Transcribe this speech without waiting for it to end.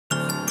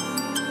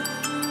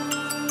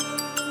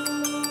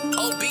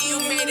you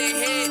made it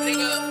hit,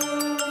 nigga.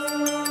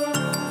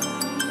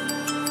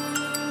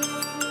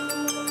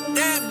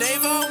 Damn,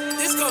 Davo,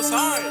 this goes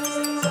hard.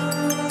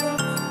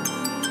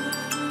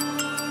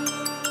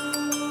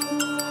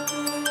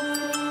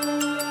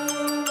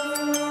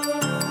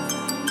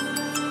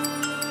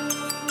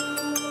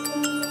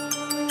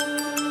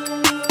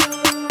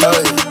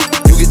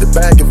 You get the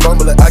bag and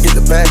fumble it, I get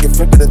the bag and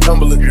flip it and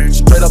tumble it.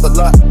 Straight up a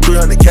lot,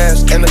 300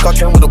 cash, and the car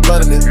came with a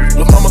blunt in it.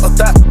 Lil' mama a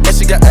thot, and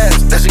she got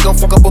ass, and she gon'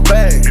 fuck up a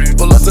bag.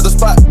 Pull up to the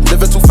spot,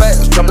 living too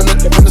fast, jumping the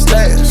dip in the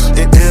stash.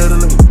 In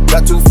Italy,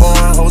 got 2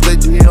 foreign hoes, they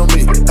DM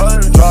me.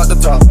 Draw the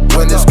top,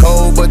 when it's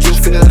cold, but you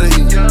feel the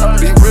heat.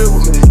 Be real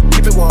with me,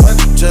 keep it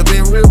 100, just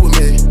be real with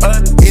me.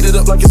 Eat it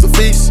up like it's a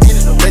feast,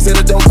 they say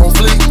the dope gon'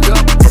 flee.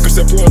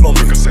 Percocet pull on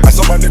me, I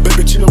saw my nigga,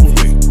 baby, chill with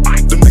me.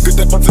 Them niggas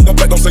that punch in the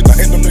back don't say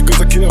nothing, them niggas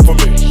a kill for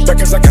me. Back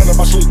as I count on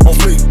my sleep, on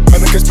fleek.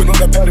 And niggas spin on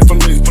that patty for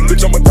me.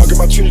 Bitch, I'm a dog in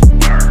my cheek.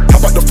 How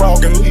about the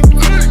frog and leap?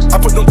 I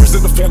put them bricks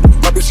in the family.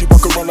 My bitch, she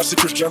walk around like she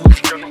Cristiano.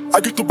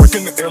 I get the brick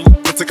in the air,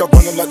 and take out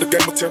running like the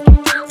game of temple.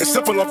 It's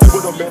simple, I'm fit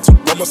with a mantle.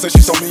 Mama say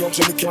she saw me on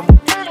Jimmy Kimmel.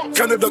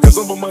 Canada,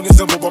 cause I'm a money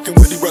symbol. Walking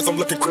with these rats, I'm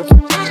looking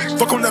crippled.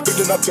 Fuck on that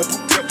bitch and I temple.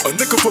 A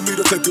nickel for me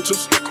to take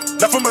pictures.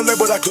 Not from LA,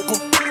 but I clip 'em.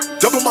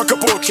 Double my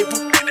cup or a triple.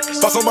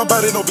 Spots on my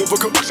body, no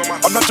biblical.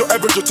 I'm not your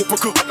average or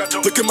typical.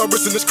 Look at my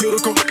wrist and it's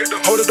critical.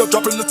 Hold it up,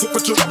 dropping the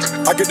temperature.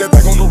 I get that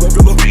bag on the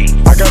regular.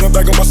 I got a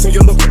bag on my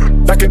cellular.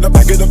 Back in the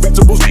bag of the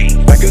vegetables.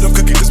 Back of them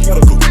cookies, it's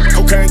medical.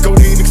 Cocaine,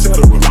 codeine, etc.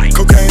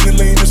 Cocaine and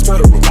lean is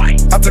federal.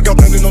 I take out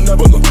landing on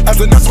Nebula. As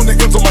the next one that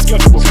ends on my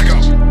schedule.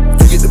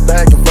 You get the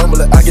bag and fumble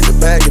it, I get the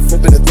bag and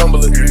flip it and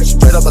tumble it.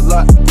 Straight up a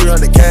lot,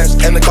 300 cash,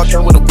 and the car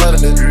came with a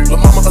blunt in it.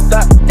 Lil' mama a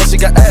thot, and she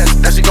got ass,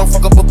 and she gon'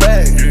 fuck up a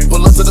bag.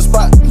 Pull up to the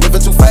spot,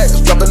 living too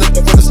fast, dropping the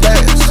dip in the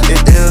stash.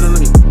 In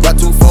Italy, got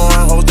 2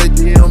 foreign hoes, they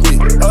DM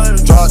me.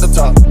 Draw the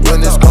top,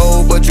 when it's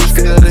cold, but you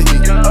feel the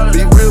heat.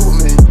 Be real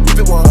with me, keep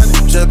it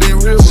 100, just be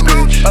real with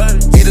me.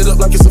 Eat it up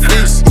like it's a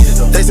feast,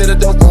 they say the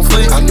dope gon'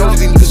 flee. I know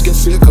these niggas get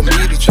sick of me,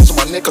 they chasing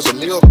my neck cause a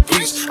meal for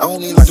peace. I don't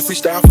even like to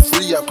freestyle for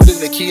free, I put in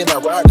the key and I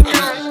ride the beat.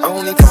 I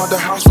don't even come out the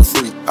house for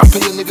free, I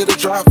pay a nigga to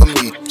drive for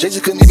me.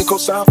 Jay-Z couldn't even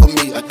co-sign for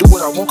me, I do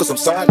what I want cause I'm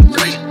signed to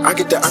me. I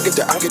get the back,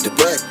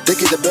 they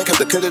get the back, have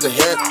to cut it in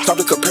half. Stop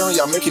the comparing,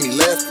 y'all making me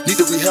laugh. Need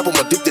to rehab, I'm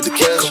addicted to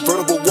cash.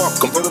 Convertible walk,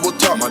 convertible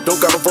top, my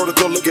dope got a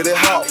vertical, look at it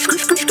how.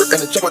 And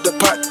the jump out the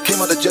pot,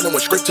 came out the jet and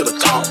went straight to the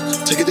top.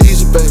 Take it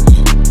easy,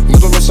 baby,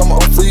 middle of summer,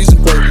 I'm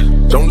freezing, baby.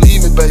 Don't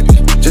leave me, baby,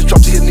 just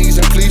drop to your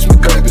knees and please me,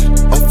 baby.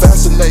 I'm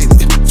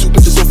fascinated, 2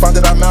 bitches so fine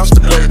that I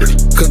masturbated.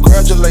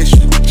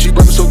 Congratulations, she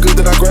brought me so good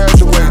that I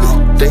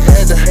graduated. They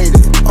had to hate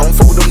it, I don't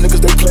fuck with them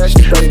niggas, they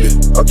plastic, baby.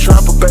 A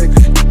trapper, baby,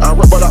 I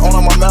rap but I own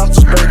all my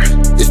masters, baby.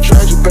 It's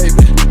tragic,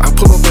 baby, I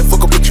pull up and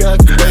fuck up the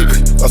traffic, baby.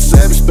 A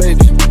savage,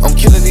 baby, I'm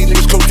killing these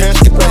niggas, cold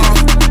casket,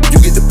 baby. You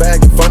get the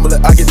bag and fumble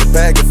it, I get the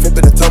bag and flip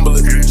it and tumble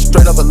it.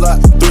 Straight up a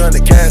lot,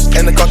 300 cash,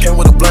 and the car came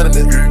with a blunt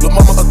in it. Lil'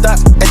 mama a thot,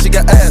 and she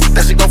got ass,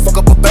 and she gon' fuck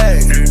up a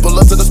bag. Pull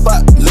up to the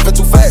spot, living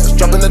too fast,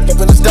 dropping the dip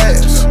in the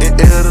stash. In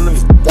Italy,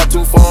 got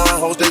 2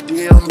 foreign hoes, they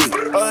DM me.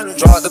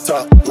 Draw at the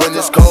top, when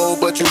it's cold,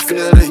 but you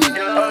feel the heat.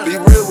 Be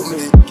real with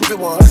me, keep it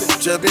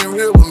 100, just be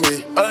real with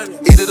me.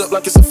 Eat it up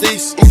like it's a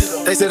feast,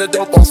 they say the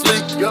dope on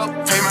sleep.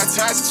 Pay my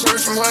ties to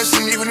church from her,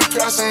 she need with the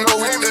pastor, no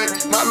way better.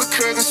 My little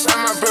cousin shot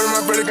my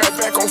brother got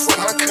back on foot,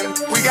 my cousin.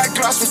 We got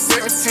gloss from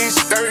 17,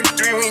 she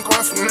 33, we ain't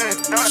going for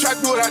nothing. Try to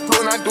do what I do,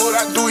 and I do what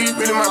I do, he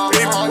really my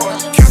baby boy.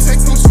 Can't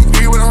take two some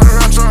B with a 100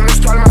 round drum, that's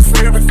probably my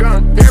favorite gun.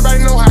 Everybody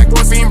know how I go,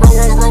 being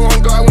bro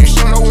on God, we ain't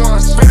show no one.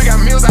 Baby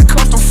got meals, I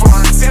come through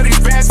fun. Sell these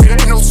bags, it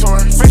ain't no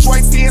torn. Fresh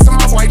white tee and some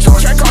off-white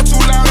joints. Track all too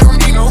loud, I don't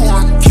need no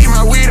horn. Keep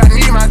my weed, I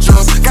need my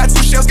drugs. Got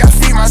 2 shells, got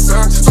feed my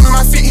son. Some of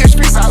my feet hit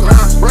streets I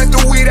run. Run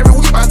through weed every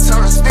week by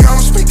tons. Nigga, I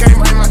don't speak, ain't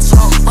bite my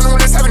tongue. I know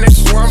what that's happening,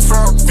 that's where I'm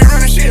from. Been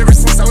running shit ever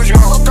since I was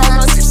young. Fuck all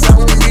my seats, I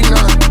won't be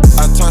none.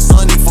 I turn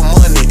Sunday for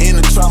Monday, in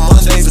the trap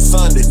Monday to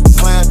Sunday.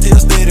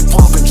 Clientele steady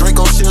pumping,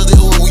 Draco shells, they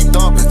who we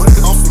dumping.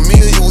 I'm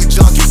familiar with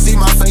junkies, see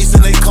my face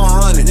and they come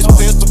running. It's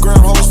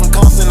Instagram hoes from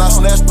Compton, I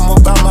snatched them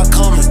up out my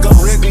comments. Got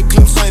regular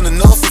clips ain't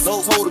enough, if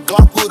those hold a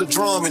Glock, put a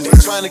drum in it.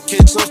 Trying to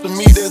catch up to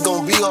me, there's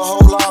gonna be a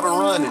whole lot of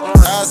running.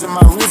 Eyes in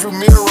my rearview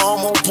mirror,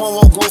 I'm on point,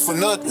 won't go for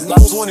nothing. I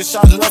was 20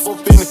 shots left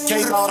up in the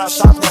case, thought I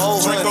shot the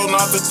whole Draco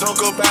knocked the chunk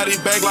up out his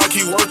back like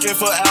he working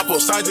for Apple.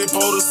 Sergeant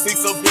pulled a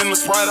 6 up in the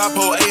Sprite, I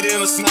pulled 8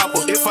 in the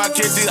snapper. If I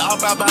catch it out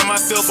by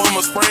myself,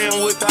 I'ma spray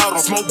him without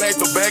him. Smoke back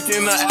to back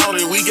in the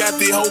outing, we got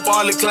the whole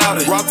body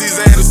clouded. Rocked his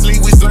ass to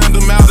sleep, we slammed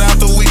him out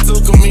after we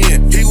took him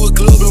in. He was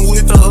clubbing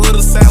with the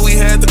other side, we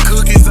had to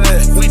cook his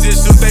ass. We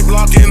just shoot they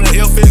block in the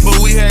FX, but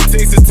we had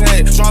Texas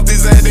tag. Dropped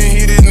his ass, then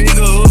hit his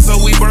nigga up, so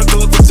we burnt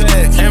up the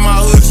tag. And my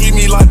hood treat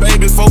me like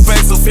baby, 4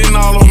 packs of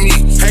fentanyl on me.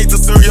 Hate to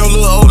serve your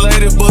little old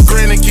lady, but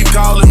granny keep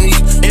calling me.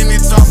 In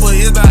this chopper,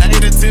 it's the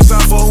 8 to 10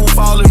 shot for who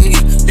following me.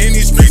 In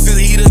these streets, it's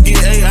either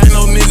get 8, ain't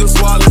no nigga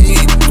swallow me.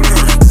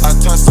 I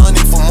turn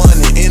Sunday for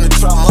Monday, in the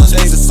trap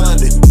Monday to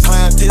Sunday.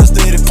 Clientele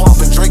steady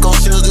pumping, Draco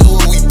shells, they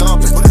what we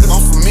dumping.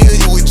 I'm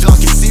familiar with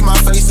junkies,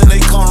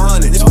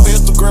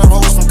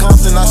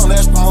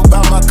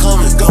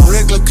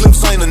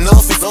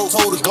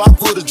 hold the Glock,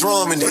 put a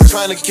drum in it.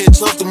 Trying to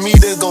catch up to me,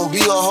 there's gonna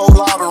be a whole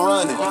lot of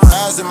running.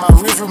 Eyes in my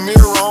rearview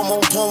mirror, I'm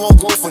on point, won't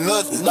go for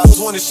nothing. I was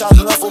 20 shots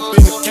left up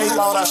in the case,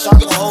 thought I shot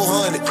the whole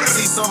 100.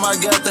 See something I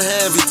got to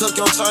have it, took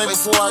your chain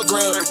before I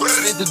grabbed it.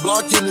 Spit the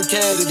block in the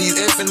caddy, these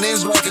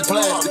F&N's black and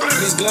plastic.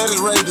 These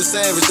Gladys raised the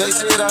savage, they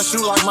said I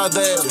shoot like my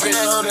dad. Spent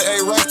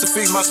 38 racks to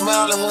fix my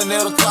smile and went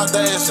there to clock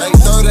dash. Ain't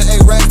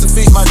 38 racks to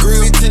fix my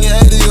grill,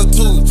 1080 or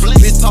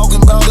 2. Bitch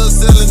talking about us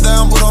selling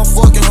down, but I'm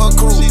fucking her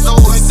crew.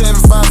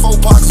 375, 4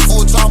 pockets,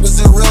 4 choppers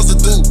and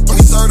residue. We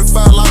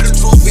certified like the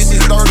truth, bitch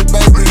is 30,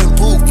 baby, and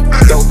poop.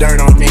 Throw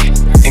dirt on me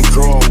and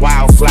grow a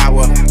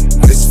wildflower.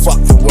 Just fuck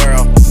the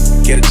world,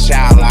 get a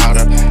child out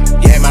her.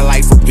 Yeah, my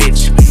life a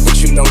bitch, but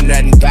you know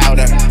nothing about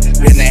her.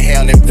 Been to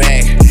hell and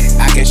back,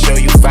 I can show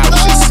you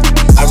vouchers.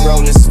 I'm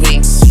rolling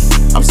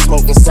sweets, I'm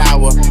smoking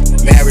sour.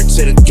 Married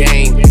to the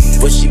game,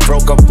 but she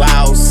broke her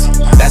vows.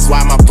 That's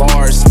why my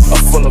bars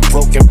are full of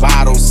broken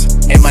bottles,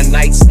 and my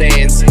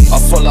nightstands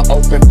are full of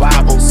open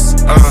Bibles.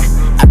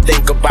 I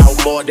think about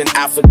more than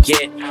I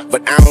forget,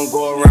 but I don't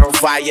go around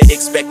fire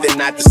expecting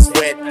not to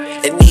sweat.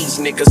 And these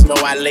niggas know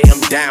I lay them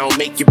down,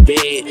 make your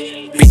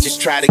bed. Bitches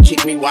try to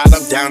kick me while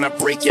I'm down, I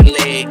break your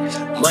leg.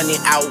 Money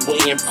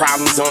outweighing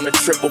problems on a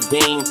triple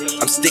beam.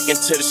 I'm sticking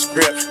to the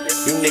script,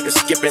 you niggas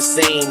skipping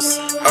scenes.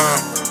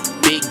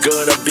 Be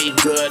good or be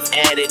good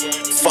at it.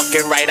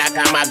 Fucking right, I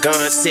got my gun,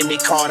 send me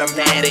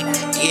automatic.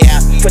 Yeah,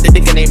 put the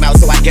dick in their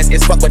mouth, so I guess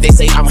it's fuck what they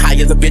say. I'm high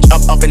as a bitch,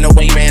 up in the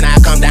way, man. I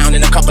come down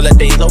in a couple of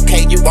days.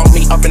 Okay, you want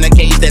me up in the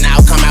cage, then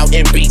I'll come out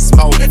in beast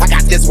mode. I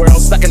got this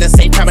world stuck in the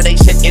same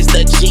combination, it's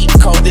the G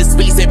code. This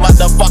beast,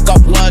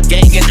 motherfucker, blood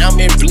gang, and I'm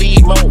in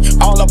bleed mode.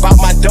 All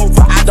about my dope,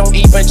 but I don't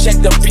even check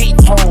the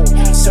peephole.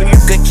 So you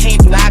could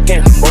keep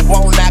knocking, but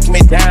won't knock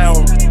me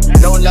down.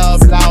 No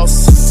love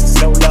lost,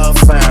 no love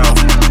found.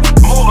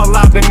 More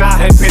alive than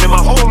I have been in my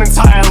whole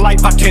entire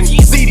life. I can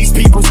see these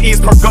people's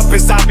ears perk up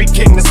as I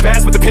begin to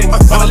spaz with the pen.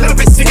 I'm a little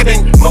bit sicker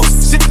than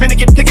most. Shit's finna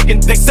get thick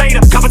again. They say the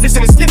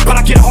competition is stiff, but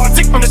I get a hard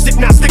tick from the shit,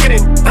 now stick it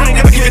in. I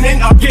ain't never giving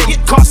in again.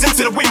 Cross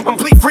into the wind,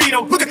 complete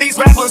freedom. Look at these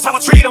rappers, how I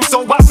treat them.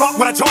 So why fuck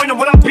when I join them,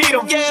 when I beat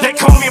them? They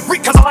call me a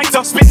freak cause I like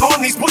to spit on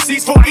these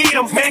pussies for eat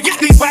them. Man, get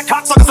these whack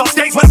cocksuckers off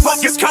stage. Where the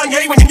fuck is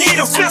Kanye when you need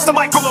them? Smash the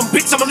mic on them,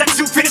 bitch, I'ma let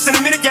you finish in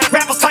a minute. Yeah,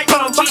 rappers tight,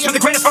 but I'm for the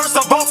greatest verse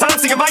of all time.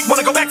 So you might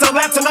wanna go back to the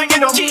lab tonight, you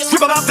know.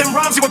 Scribble out them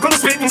rhymes you were gonna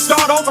spit and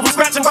start over from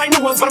scratch and write new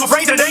ones. But I'm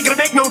afraid that it ain't gonna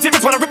make no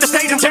difference when I rip the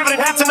stage and tear it in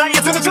half tonight.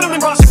 It's in the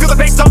adrenaline rush, you feel the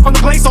bass up from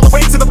the place all the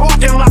way to the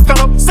parking lot.